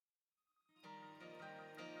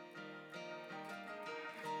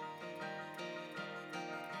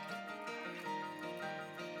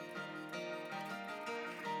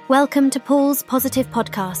Welcome to Paul's Positive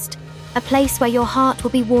Podcast, a place where your heart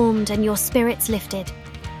will be warmed and your spirits lifted.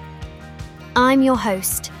 I'm your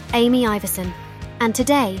host, Amy Iverson, and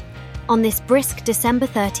today, on this brisk December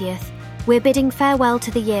 30th, we're bidding farewell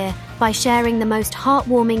to the year by sharing the most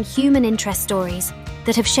heartwarming human interest stories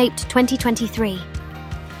that have shaped 2023.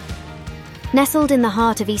 Nestled in the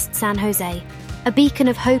heart of East San Jose, a beacon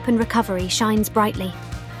of hope and recovery shines brightly.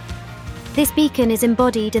 This beacon is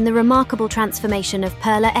embodied in the remarkable transformation of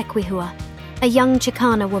Perla Equihua, a young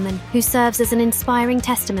Chicana woman who serves as an inspiring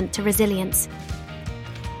testament to resilience.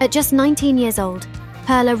 At just 19 years old,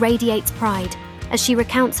 Perla radiates pride as she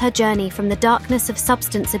recounts her journey from the darkness of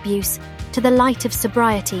substance abuse to the light of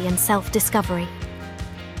sobriety and self-discovery.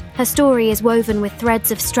 Her story is woven with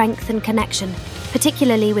threads of strength and connection,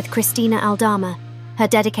 particularly with Cristina Aldama, her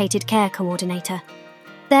dedicated care coordinator.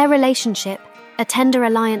 Their relationship, a tender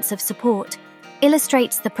alliance of support,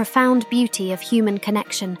 illustrates the profound beauty of human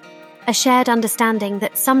connection, a shared understanding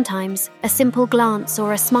that sometimes a simple glance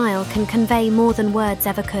or a smile can convey more than words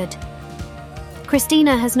ever could.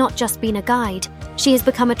 Cristina has not just been a guide, she has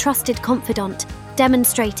become a trusted confidant,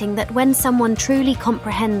 demonstrating that when someone truly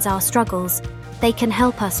comprehends our struggles, they can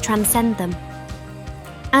help us transcend them.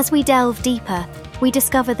 As we delve deeper, we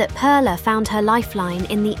discover that Perla found her lifeline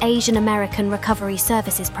in the Asian American Recovery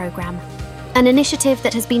Services Program, an initiative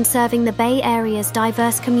that has been serving the Bay Area's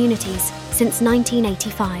diverse communities since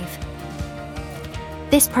 1985.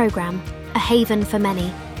 This program, a haven for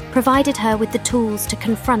many, provided her with the tools to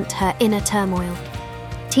confront her inner turmoil,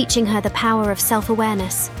 teaching her the power of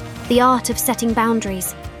self-awareness, the art of setting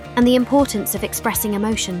boundaries, and the importance of expressing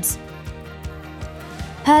emotions.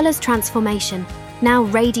 Perla's transformation, now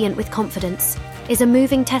radiant with confidence, is a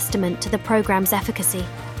moving testament to the program's efficacy.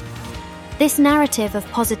 This narrative of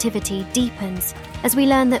positivity deepens as we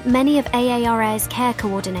learn that many of AARA's care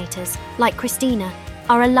coordinators, like Cristina,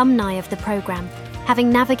 are alumni of the program, having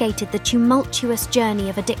navigated the tumultuous journey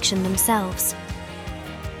of addiction themselves.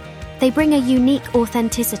 They bring a unique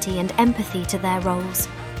authenticity and empathy to their roles,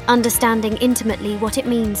 understanding intimately what it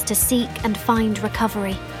means to seek and find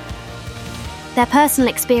recovery. Their personal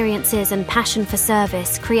experiences and passion for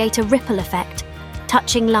service create a ripple effect,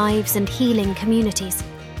 touching lives and healing communities.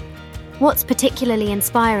 What's particularly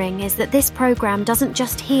inspiring is that this program doesn't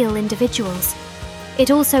just heal individuals.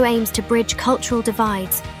 It also aims to bridge cultural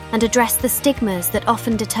divides and address the stigmas that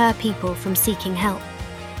often deter people from seeking help.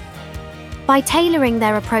 By tailoring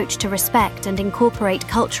their approach to respect and incorporate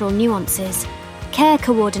cultural nuances, care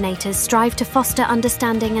coordinators strive to foster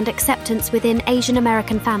understanding and acceptance within Asian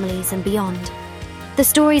American families and beyond. The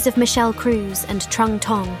stories of Michelle Cruz and Trung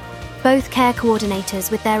Tong, both care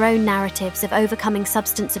coordinators with their own narratives of overcoming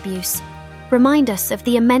substance abuse, remind us of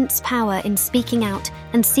the immense power in speaking out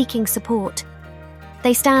and seeking support.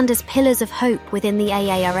 They stand as pillars of hope within the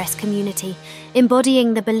AARS community,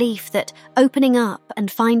 embodying the belief that opening up and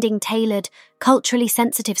finding tailored, culturally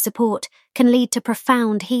sensitive support can lead to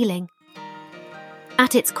profound healing.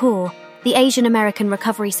 At its core, the Asian American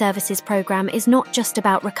Recovery Services Program is not just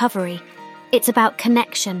about recovery. It's about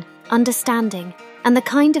connection, understanding, and the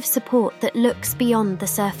kind of support that looks beyond the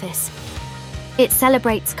surface. It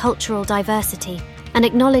celebrates cultural diversity and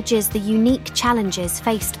acknowledges the unique challenges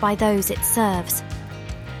faced by those it serves.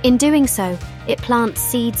 In doing so, it plants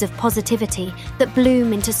seeds of positivity that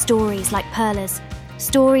bloom into stories like Perla's,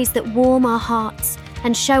 stories that warm our hearts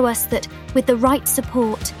and show us that with the right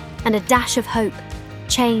support and a dash of hope,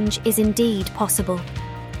 change is indeed possible.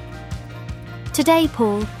 Today,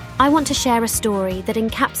 Paul, I want to share a story that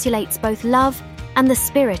encapsulates both love and the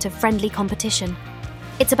spirit of friendly competition.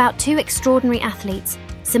 It's about two extraordinary athletes,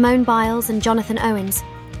 Simone Biles and Jonathan Owens,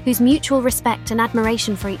 whose mutual respect and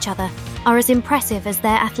admiration for each other are as impressive as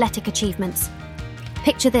their athletic achievements.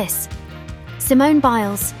 Picture this: Simone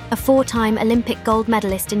Biles, a four-time Olympic gold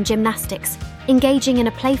medalist in gymnastics, engaging in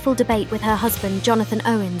a playful debate with her husband Jonathan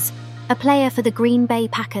Owens, a player for the Green Bay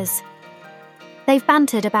Packers. They've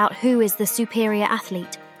bantered about who is the superior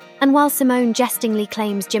athlete, and while Simone jestingly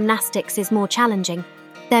claims gymnastics is more challenging,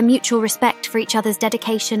 their mutual respect for each other's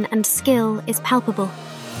dedication and skill is palpable.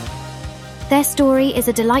 Their story is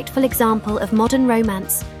a delightful example of modern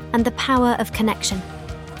romance and the power of connection.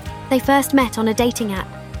 They first met on a dating app,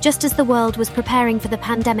 just as the world was preparing for the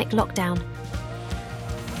pandemic lockdown.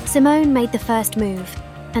 Simone made the first move,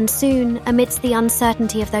 and soon, amidst the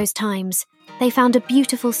uncertainty of those times, they found a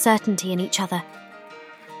beautiful certainty in each other.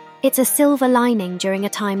 It's a silver lining during a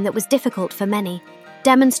time that was difficult for many,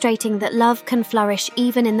 demonstrating that love can flourish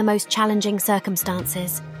even in the most challenging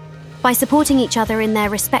circumstances. By supporting each other in their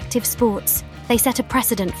respective sports, they set a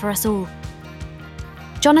precedent for us all.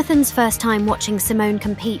 Jonathan's first time watching Simone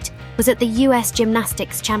compete was at the US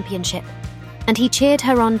Gymnastics Championship, and he cheered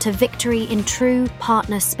her on to victory in true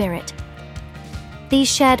partner spirit. These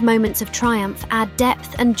shared moments of triumph add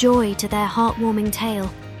depth and joy to their heartwarming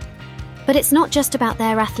tale. But it's not just about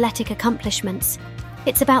their athletic accomplishments,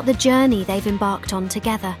 it's about the journey they've embarked on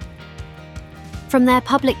together. From their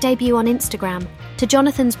public debut on Instagram to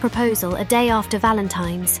Jonathan's proposal a day after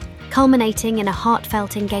Valentine's, culminating in a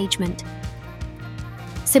heartfelt engagement.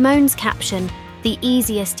 Simone's caption, "The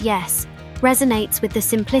easiest yes," resonates with the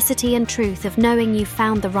simplicity and truth of knowing you've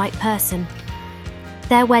found the right person.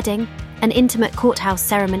 Their wedding, an intimate courthouse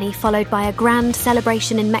ceremony followed by a grand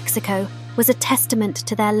celebration in Mexico, was a testament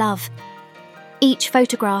to their love. Each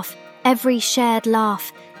photograph, every shared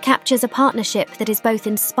laugh, captures a partnership that is both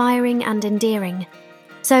inspiring and endearing.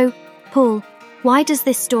 So, Paul, why does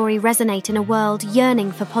this story resonate in a world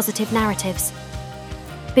yearning for positive narratives?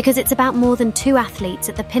 Because it's about more than two athletes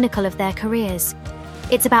at the pinnacle of their careers.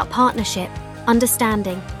 It's about partnership,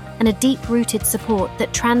 understanding, and a deep-rooted support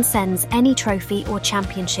that transcends any trophy or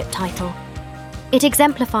championship title. It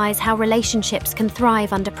exemplifies how relationships can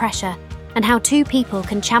thrive under pressure, and how two people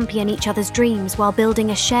can champion each other's dreams while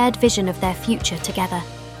building a shared vision of their future together.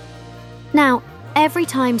 Now, every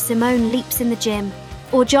time Simone leaps in the gym,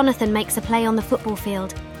 or Jonathan makes a play on the football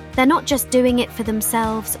field, they're not just doing it for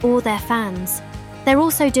themselves or their fans, they're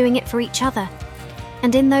also doing it for each other.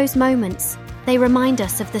 And in those moments, they remind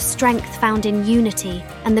us of the strength found in unity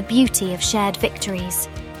and the beauty of shared victories.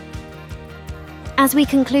 As we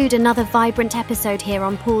conclude another vibrant episode here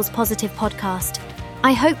on Paul's Positive Podcast,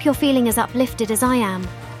 I hope you're feeling as uplifted as I am.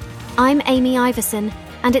 I'm Amy Iverson,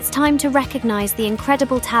 and it's time to recognise the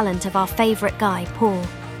incredible talent of our favourite guy, Paul.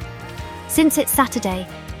 Since it's Saturday,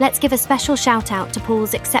 let's give a special shout-out to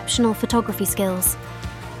Paul's exceptional photography skills.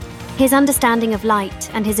 His understanding of light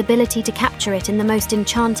and his ability to capture it in the most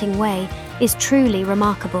enchanting way is truly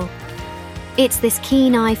remarkable. It's this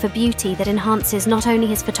keen eye for beauty that enhances not only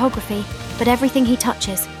his photography, but everything he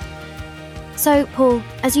touches. So, Paul,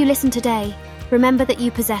 as you listen today, remember that you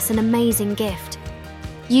possess an amazing gift.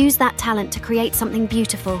 Use that talent to create something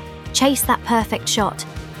beautiful, chase that perfect shot,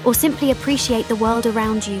 or simply appreciate the world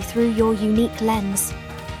around you through your unique lens.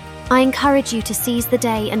 I encourage you to seize the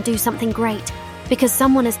day and do something great, because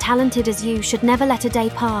someone as talented as you should never let a day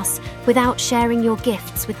pass without sharing your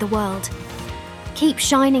gifts with the world. Keep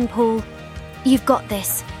shining, Paul. You've got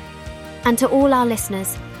this. And to all our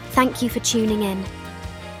listeners, thank you for tuning in.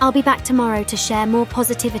 I'll be back tomorrow to share more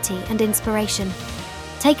positivity and inspiration.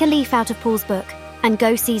 Take a leaf out of Paul's book and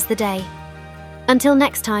go seize the day. Until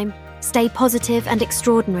next time, stay positive and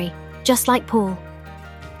extraordinary, just like Paul.